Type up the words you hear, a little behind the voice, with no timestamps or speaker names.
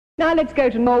Now let's go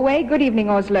to Norway. Good evening,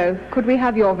 Oslo. Could we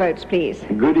have your votes, please?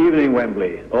 Good evening,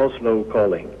 Wembley. Oslo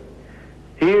calling.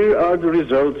 Here are the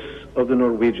results of the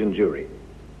Norwegian jury.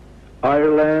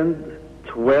 Ireland,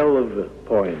 12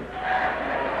 points.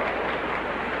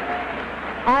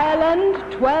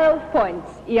 Ireland, 12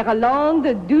 points.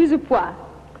 Irlande, 12 points.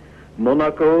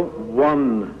 Monaco,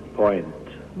 1 point.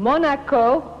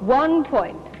 Monaco, 1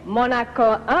 point.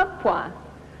 Monaco, 1 point.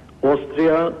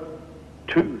 Austria,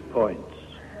 2 points.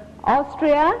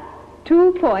 Austria,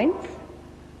 2 points.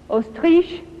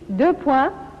 Autriche, 2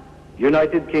 points.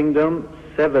 United Kingdom,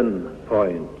 7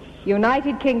 points.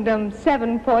 United Kingdom,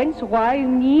 7 points.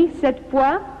 Royaume-Uni, 7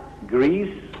 points.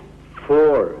 Greece,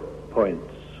 4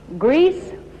 points.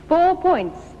 Greece, 4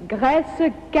 points.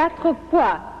 Grèce, 4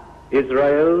 points.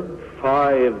 Israel,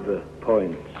 5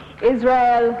 points.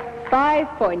 Israel, 5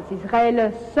 points. Israel,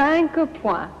 5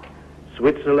 points.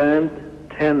 Switzerland,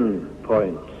 10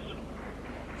 points.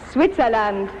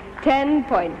 Switzerland, 10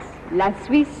 points. La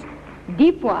Suisse,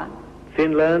 10 points.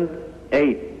 Finland,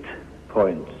 8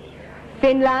 points.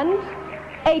 Finland,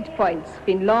 8 points.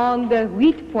 Finlande,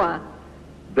 8 points.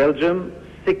 Belgium,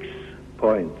 6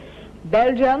 points.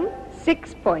 Belgium,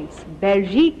 6 points.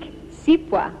 Belgique, 6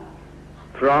 points.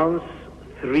 France,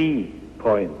 3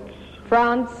 points.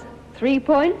 France, 3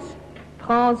 points.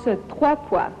 France, 3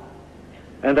 points.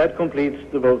 And that completes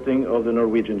the voting of the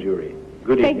Norwegian jury.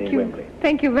 Good evening, Wembley.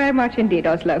 Thank you very much indeed,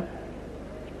 Oslo.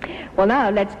 Well, now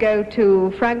let's go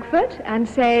to Frankfurt and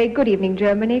say good evening,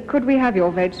 Germany. Could we have your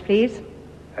votes, please?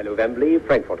 Hello, Wembley,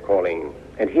 Frankfurt calling.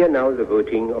 And here now the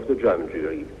voting of the German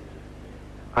jury.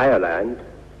 Ireland,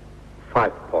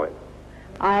 5 points.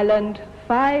 Ireland,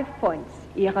 5 points.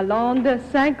 Irlande,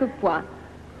 5 points.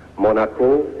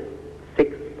 Monaco,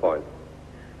 6 points.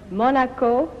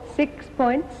 Monaco, 6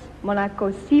 points.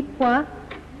 Monaco, 6 points.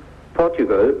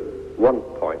 Portugal, 1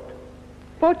 point.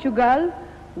 Portugal,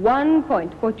 1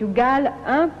 point. Portugal,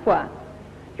 1 point.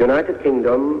 United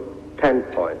Kingdom, 10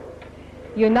 points.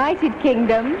 United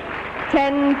Kingdom,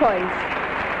 10 points.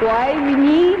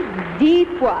 Royaume-Uni,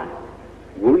 10 points.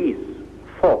 Greece,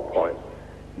 4 points.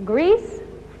 Greece,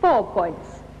 4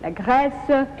 points. La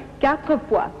Grèce, 4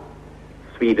 points.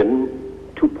 Sweden,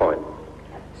 2 points.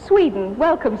 Sweden,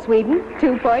 welcome Sweden,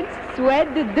 2 points.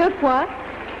 Suède, 2 points.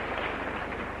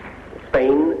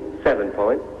 Spain, 7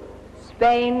 points.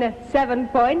 Spain, 7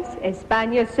 points.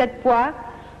 Espagne, 7 points.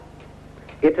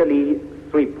 Italy,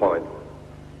 3 points.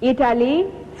 Italy,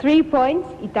 3 points.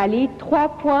 Italie, 3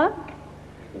 points.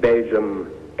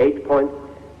 Belgium, 8 points.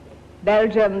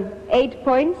 Belgium, 8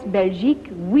 points.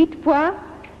 Belgique, 8 points.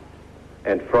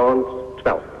 And France,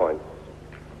 12 points.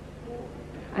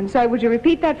 I'm sorry, would you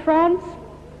repeat that, France?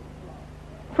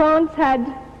 France had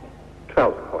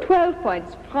 12 points. 12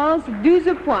 points. France,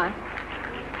 12 points.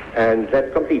 And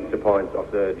that completes the points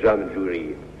of the German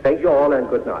jury. Thank you all and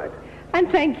good night. And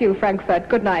thank you, Frankfurt.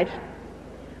 Good night.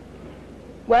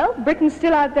 Well, Britain's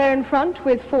still out there in front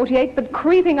with 48, but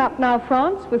creeping up now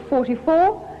France with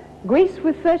 44, Greece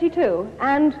with 32,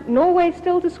 and Norway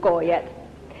still to score yet.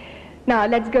 Now,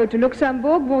 let's go to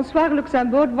Luxembourg. Bonsoir,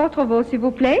 Luxembourg. Votre vote, s'il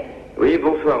vous plaît. Oui,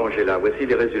 bonsoir, Angela. Voici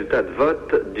les résultats de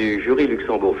vote du jury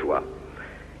luxembourgeois.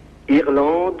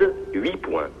 Irlande, 8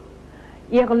 points.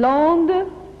 Irlande,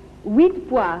 8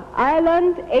 points.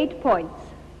 Ireland, 8 points.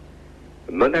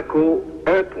 Monaco,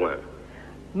 1 point.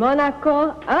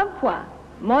 Monaco, 1 point.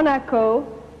 Monaco,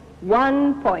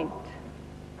 1 point.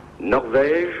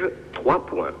 Norvège, 3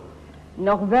 points.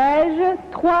 Norvège,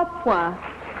 3 points.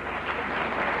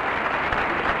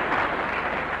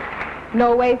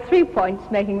 Norway, 3 points,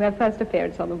 making their first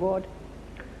appearance on the board.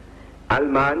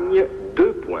 Allemagne,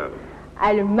 2 points.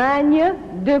 Allemagne,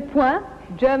 2 points.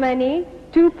 Germany,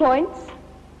 2 points.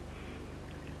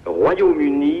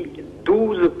 Royaume-Uni,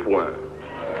 12 points.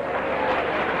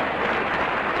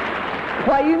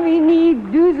 Royaume-Uni,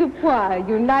 12 points.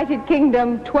 United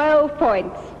Kingdom, 12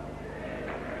 points.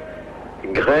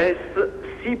 Grèce,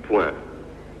 6 points.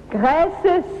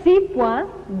 Grèce, 6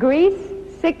 points. Greece,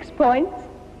 6 points.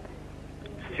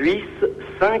 Suisse,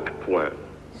 5 points.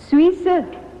 Suisse,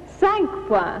 5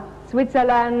 points.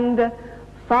 Switzerland,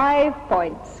 5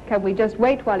 points. Can we just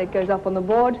wait while it goes up on the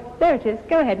board? There it is.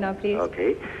 Go ahead now, please.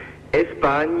 OK.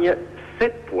 Espagne,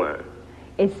 7 points.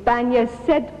 Espagne,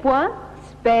 7 points.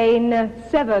 Spain,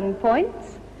 7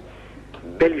 points.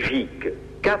 Belgique,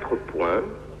 4 points.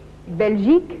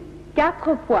 Belgique,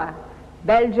 4 points.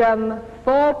 Belgium,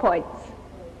 4 points.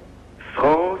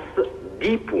 France,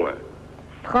 10 points.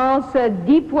 France,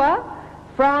 10 points.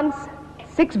 France,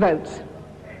 6 votes.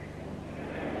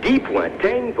 10 points,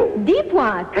 10 votes. 10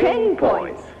 points, 10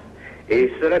 points.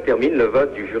 Et cela termine le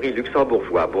vote du jury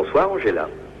luxembourgeois. Bonsoir, Angela.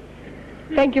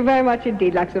 Thank you very much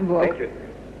indeed, Luxembourg. Thank you.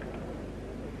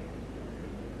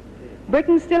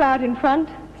 Britain still out in front,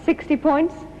 60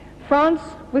 points. France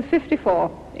with 54.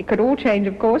 It could all change,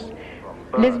 of course.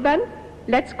 Lisbon,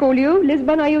 let's call you.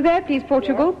 Lisbon, are you there, please,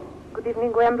 Portugal? Yes. Good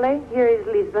evening, Wembley. Here is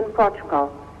Lisbon, Portugal.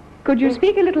 Could you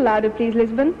speak a little louder, please,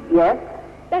 Lisbon? Yes.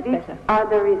 That's These better. are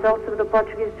the results of the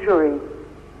Portuguese jury.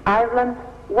 Ireland,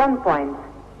 1 point.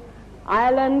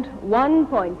 Ireland, 1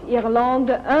 point.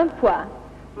 Irlande, 1 point.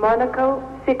 Monaco,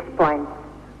 6 points.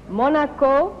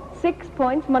 Monaco, 6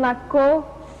 points. Monaco,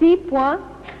 6 points.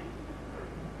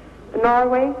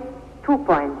 Norway, 2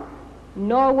 points.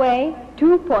 Norway,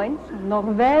 2 points.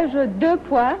 Norvège, 2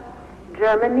 points.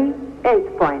 Germany,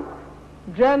 8 points.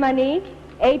 Germany,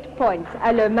 8 points.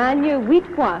 Allemagne,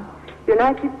 8 points.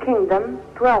 United Kingdom,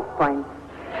 12 points.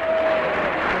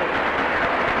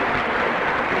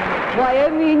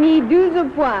 Royaume-Uni,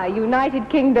 12 points. United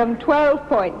Kingdom, 12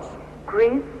 points.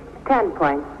 Greece, 10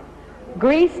 points.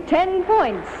 Greece, 10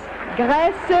 points.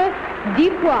 Grèce,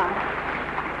 10 points.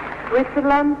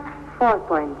 Switzerland, 4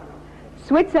 points.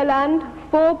 Switzerland,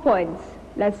 4 points.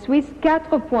 La Suisse, 4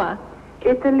 points.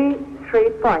 Italy, 3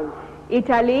 points.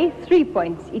 Italy, 3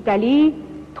 points. Italie,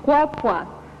 3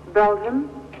 points. Belgium,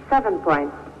 7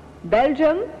 points.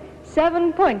 Belgium,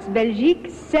 7 points. Belgique,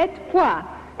 7 points.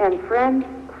 And France,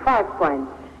 5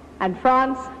 points. And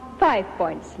France, 5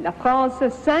 points. La France,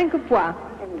 5 points.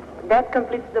 And that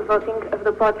completes the voting of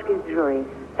the Portuguese jury.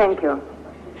 Thank you.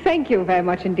 Thank you very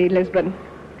much indeed, Lisbon.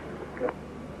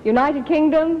 United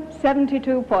Kingdom,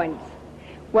 72 points.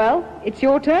 Well, it's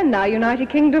your turn now, United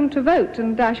Kingdom, to vote,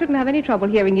 and I shouldn't have any trouble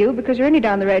hearing you because you're only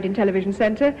down the road in Television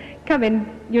Centre. Come in,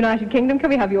 United Kingdom. Can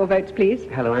we have your votes, please?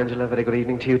 Hello, Angela. Very good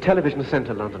evening to you. Television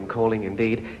Centre, London calling,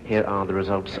 indeed. Here are the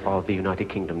results of the United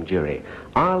Kingdom jury.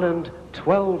 Ireland,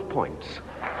 12 points.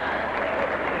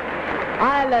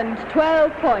 Ireland,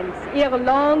 12 points.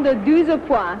 Irlande, 12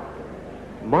 points.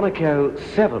 Monaco,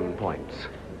 7 points.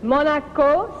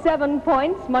 Monaco, 7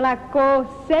 points. Monaco,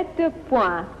 7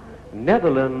 points.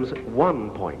 Netherlands,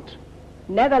 1 point.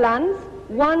 Netherlands,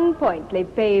 1 point. Les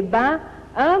Pays-Bas,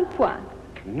 1 point.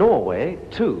 Norway,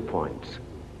 2 points.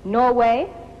 Norway,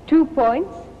 2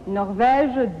 points.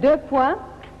 Norvège, 2 points.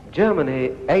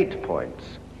 Germany, 8 points.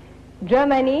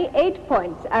 Germany, 8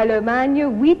 points.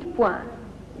 Allemagne, 8 points.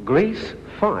 Greece,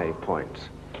 5 points.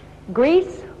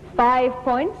 Greece, 5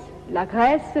 points. La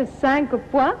Grèce,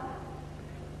 5 points.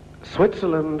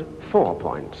 Switzerland, 4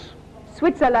 points.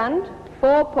 Switzerland,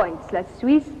 4 points. La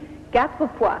Suisse, 4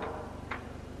 points.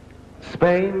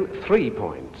 Spain, 3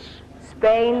 points.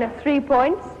 Spain, 3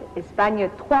 points. Espagne,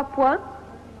 3 points.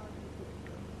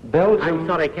 Belgium... I'm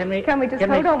sorry, can we just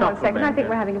hold on 1 second? I think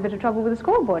we're having a bit of trouble with the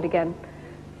scoreboard again.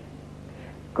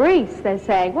 Greece, they're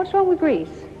saying. What's wrong with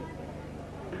Greece?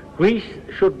 Greece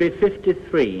should be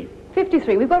 53.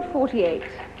 53. We've got 48.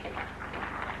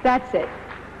 That's it.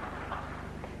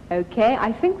 Okay,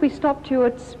 I think we stopped you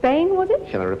at Spain, was it?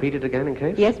 Shall I repeat it again in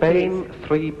case? Yes, Spain, please.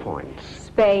 3 points.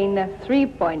 Spain, 3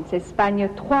 points. Espagne,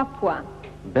 3 points.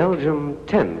 Belgium,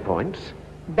 10 points.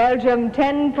 Belgium,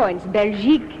 10 points.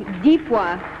 Belgique, 10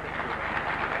 points.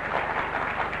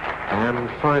 And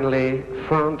finally,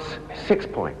 France, 6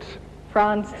 points.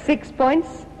 France, 6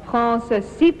 points. France,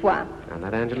 6 points. And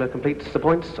that, Angela, completes the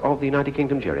points of the United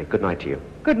Kingdom jury. Good night to you.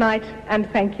 Good night, and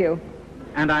thank you.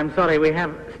 And I'm sorry, we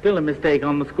have still a mistake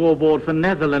on the scoreboard for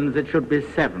Netherlands. It should be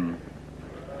 7.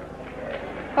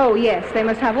 Oh, yes, they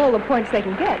must have all the points they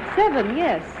can get. 7,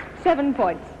 yes, 7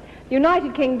 points.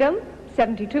 United Kingdom,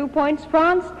 72 points.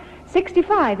 France,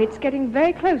 65. It's getting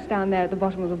very close down there at the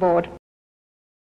bottom of the board.